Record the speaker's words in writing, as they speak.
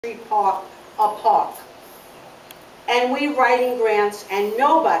Street Park a park. And we writing grants, and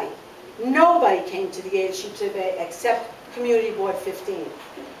nobody came to the gate of Sheepshead Bay except Community Board 15.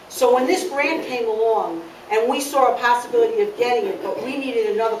 So when this grant came along, and we saw a possibility of getting it, but we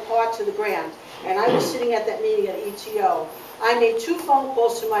needed another part to the grant, and I was sitting at that meeting at ETO, I made 2 phone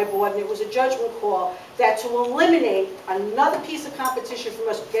calls to my board, and it was a judgment call that to eliminate another piece of competition from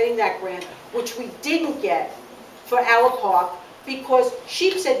us getting that grant, which we didn't get for our park, because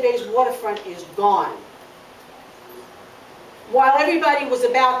Sheepshead Bay's waterfront is gone. While everybody was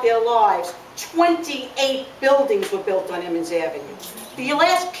about their lives, 28 buildings were built on Emmons Avenue. The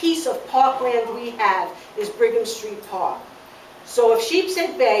last piece of parkland we have is Brigham Street Park. So if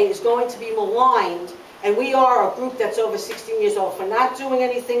Sheepshead Bay is going to be maligned, and we are a group that's over 16 years old, for not doing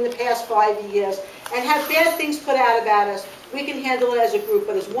anything the past 5 years, and have bad things put out about us, we can handle it as a group,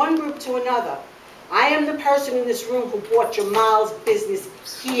 but as one group to another. I am the person in this room who bought Jamal's business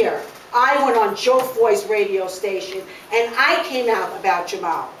here. I went on Joe Foy's radio station, and I came out about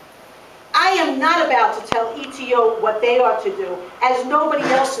Jamal. I am not about to tell ETO what they ought to do, as nobody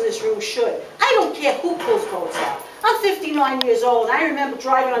else in this room should. I don't care who pulls votes out. I'm 59 years old, and I remember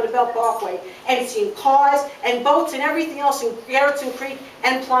driving on the Belt Parkway and seeing cars and boats and everything else in Garrettson Creek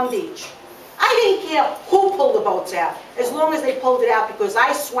and Plum Beach. I didn't care who pulled the boats out, as long as they pulled it out, because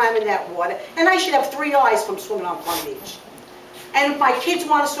I swam in that water, and I should have 3 eyes from swimming on Plum Beach. And if my kids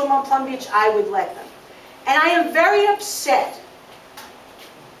want to swim on Plum Beach, I would let them. And I am very upset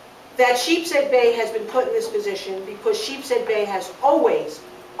that Sheepshead Bay has been put in this position, because Sheepshead Bay has always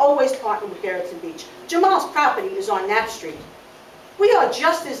partnered with Garrettson Beach. Jamal's property is on Knapp Street. We are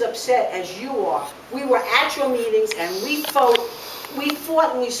just as upset as you are. We were at your meetings, and we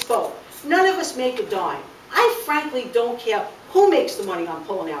fought and we spoke. None of us make a dime. I frankly don't care who makes the money on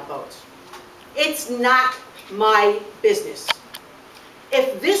pulling out boats. It's not my business.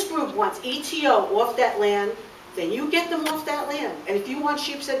 If this group wants ETO off that land, then you get them off that land. And if you want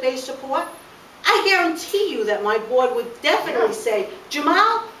Sheepshead Bay support, I guarantee you that my board would definitely say,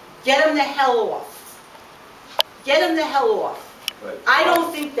 Jamal, get him the hell off. Get him the hell off. Right. I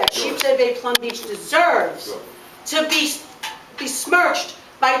don't think that Sheepshead Bay Plum Beach deserves to be besmirched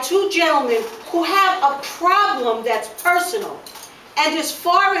by 2 gentlemen who have a problem that's personal. And as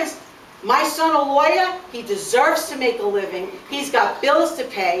far as my son, a lawyer, he deserves to make a living. He's got bills to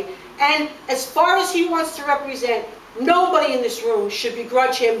pay. And as far as he wants to represent, nobody in this room should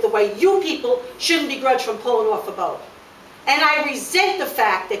begrudge him the way you people shouldn't begrudge from pulling off a boat. And I resent the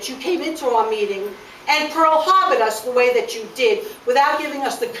fact that you came into our meeting and Pearl Harbored us the way that you did, without giving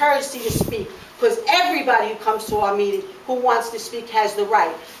us the courtesy to speak. Because everybody who comes to our meeting who wants to speak has the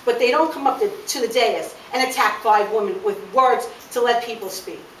right. But they don't come up to the dais and attack 5 women with words to let people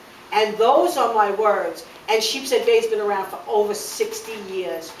speak. And those are my words. And Sheepshead Bay's been around for over 60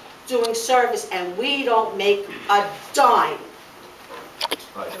 years doing service, and we don't make a dime.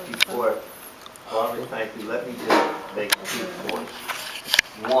 Right, before, Barbara, thank you. Let me just make 2 points.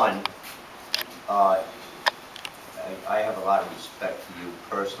 One, I have a lot of respect for you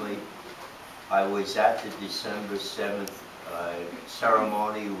personally. I was at the December 7th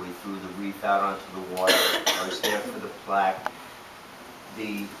ceremony. We threw the wreath out onto the water. I was there for the plaque.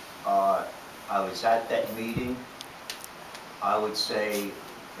 I was at that meeting. I would say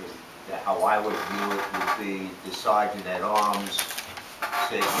that how I would view it would be the Sergeant at Arms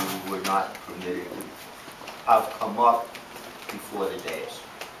said you were not permitted to have come up before the dais.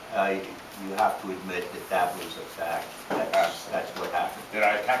 You have to admit that that was a fact. That's what happened. Did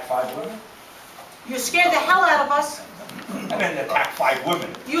I attack 5 women? You scared the hell out of us. I didn't attack 5 women.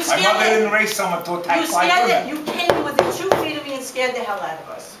 My mother didn't raise someone to attack 5 women. You came within 2 feet of me and scared the hell out of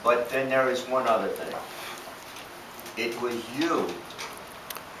us. But then there is one other thing. It was you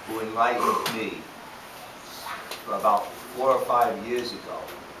who enlightened me about 4 or 5 years ago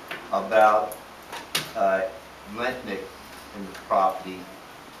about Lentnick and the property,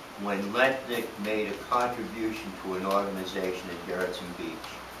 when Lentnick made a contribution to an organization at Garrettson Beach.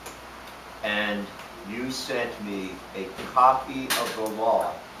 And you sent me a copy of the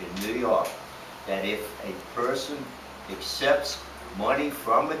law in New York that if a person accepts money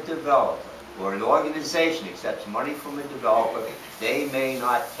from a developer, or an organization accepts money from a developer, they may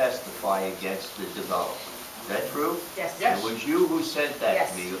not testify against the developer. Is that true? Yes. It was you who sent that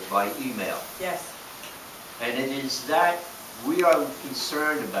Yes. to me by email. Yes. And it is that we are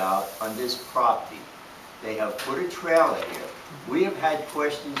concerned about on this property. They have put a trailer here. We have had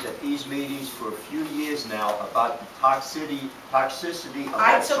questions at these meetings for a few years now about the toxicity of that soil.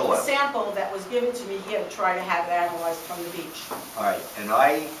 I took the sample that was given to me here to try to have it analyzed from the beach. All right, and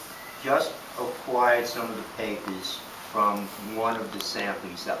I just acquired some of the papers from one of the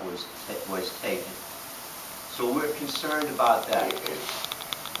samplings that was taken. So we're concerned about that.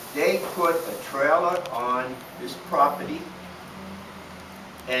 They put a trailer on this property,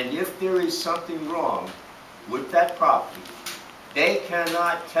 and if there is something wrong with that property, they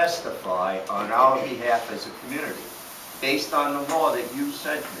cannot testify on our behalf as a community, based on the law that you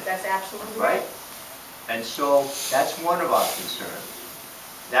sent me. That's absolutely Right? And so that's one of our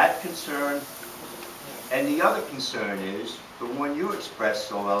concerns. That concern, and the other concern is the one you expressed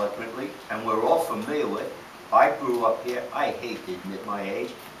so eloquently, and we're all familiar with. I grew up here. I hate to admit my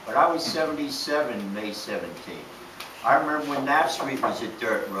age, but I was 77 May 17th. I remember when Knapp Street was a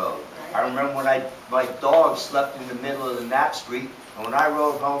dirt road. I remember when my dog slept in the middle of the Knapp Street, and when I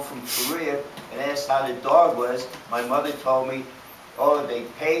rode home from Korea and asked how the dog was, my mother told me, oh, they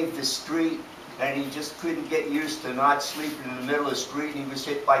paved the street, and he just couldn't get used to not sleeping in the middle of the street, and he was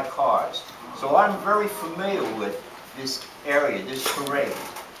hit by cars. So I'm very familiar with this area, this terrain.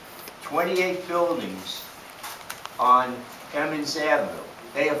 28 buildings on Emmons Avenue.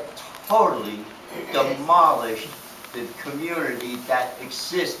 They have totally demolished the community that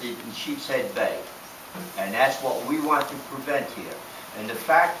existed in Sheepshead Bay. And that's what we want to prevent here. And the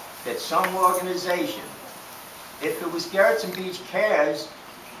fact that some organization, if it was Gerritsen Beach Cares,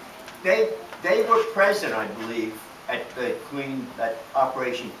 they were present, I believe, at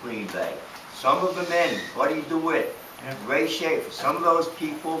Operation Clean Bay. Some of the men, Buddy DeWitt, Ray Schaefer, some of those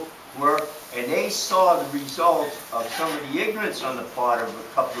people were, and they saw the results of some of the ignorance on the part of a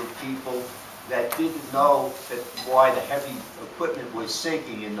couple of people that didn't know why the heavy equipment was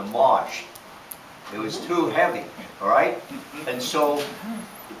sinking in the marsh. It was too heavy, all right? And so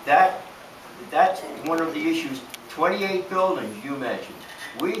that's one of the issues. 28 buildings you mentioned.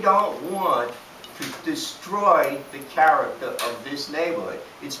 We don't want to destroy the character of this neighborhood.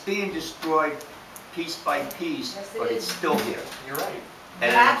 It's being destroyed piece by piece, but it's still here. You're right.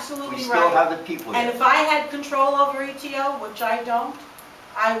 And You're absolutely right. We still have the people here. And if I had control over ETO, which I don't,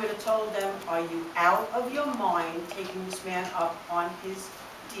 I would have told them, are you out of your mind taking this man up on his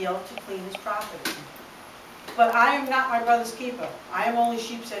deal to clean his property? But I am not my brother's keeper. I am only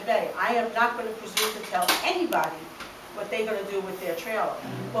Sheepshead Bay. I am not going to presume to tell anybody what they're going to do with their trailer.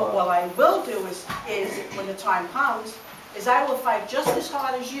 But what I will do is when the time comes, is I will fight just as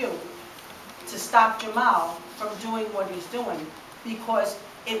hard as you to stop Jamal from doing what he's doing, because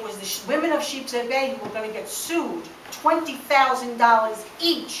it was the women of Sheepshead Bay who were going to get sued $20,000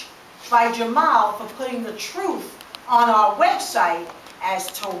 each by Jamal for putting the truth on our website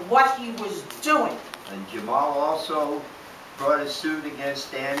as to what he was doing. And Jamal also brought a suit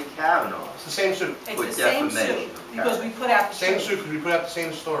against Danny Kavanaugh. It's the same suit. It's the same suit, because we put out the Same truth. suit, because we put out the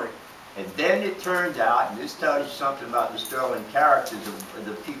same story. And then it turned out, and this tells you something about the sterling characters of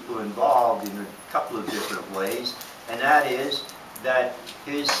the people involved in a couple of different ways, and that is that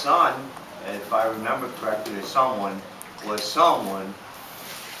his son, if I remember correctly, or someone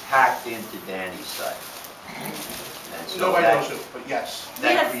hacked into Danny's site. And so Nobody knows who, but yes.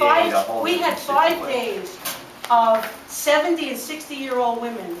 We had 5 days of 70 and 60-year-old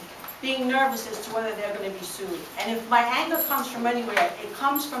women being nervous as to whether they're going to be sued. And if my anger comes from anywhere, it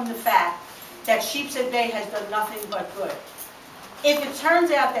comes from the fact that Sheepshead Bay has done nothing but good. If it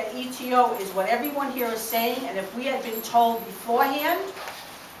turns out that ETO is what everyone here is saying, and if we had been told beforehand,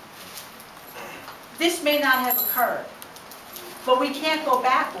 this may not have occurred. But we can't go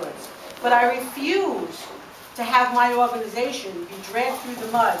backwards. But I refuse to have my organization be dragged through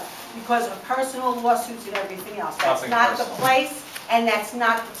the mud because of personal lawsuits and everything else. That's not the place, and that's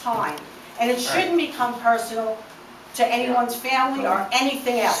not the time. And it shouldn't become personal to anyone's family or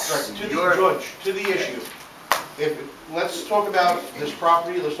anything else. Right. George, to the issue. Let's talk about this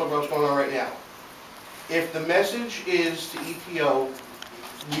property, let's talk about what's going on right now. If the message is to ETO,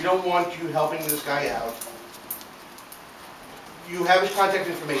 we don't want you helping this guy out, you have his contact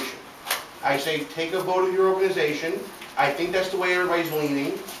information. I say take a vote of your organization. I think that's the way everybody's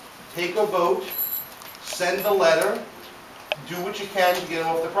leaning. Take a vote, send the letter, do what you can to get him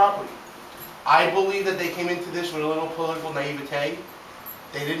off the property. I believe that they came into this with a little political naivete.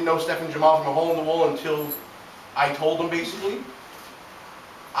 They didn't know Stephen Jamal from a hole in the wall until I told them, basically.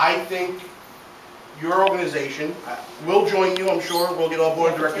 I think your organization will join you, I'm sure. We'll get all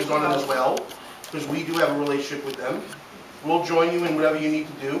board of directors on it as well, because we do have a relationship with them. We'll join you in whatever you need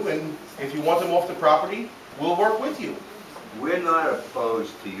to do, and if you want them off the property, we'll work with you. We're not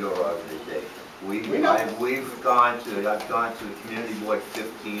opposed to your organization. I've gone to the Community Board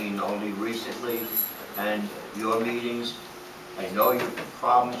 15 only recently, and your meetings, I know the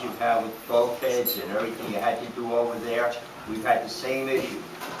problems you've had with bulkheads and everything you had to do over there. We've had the same issue.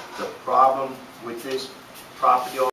 The problem with this property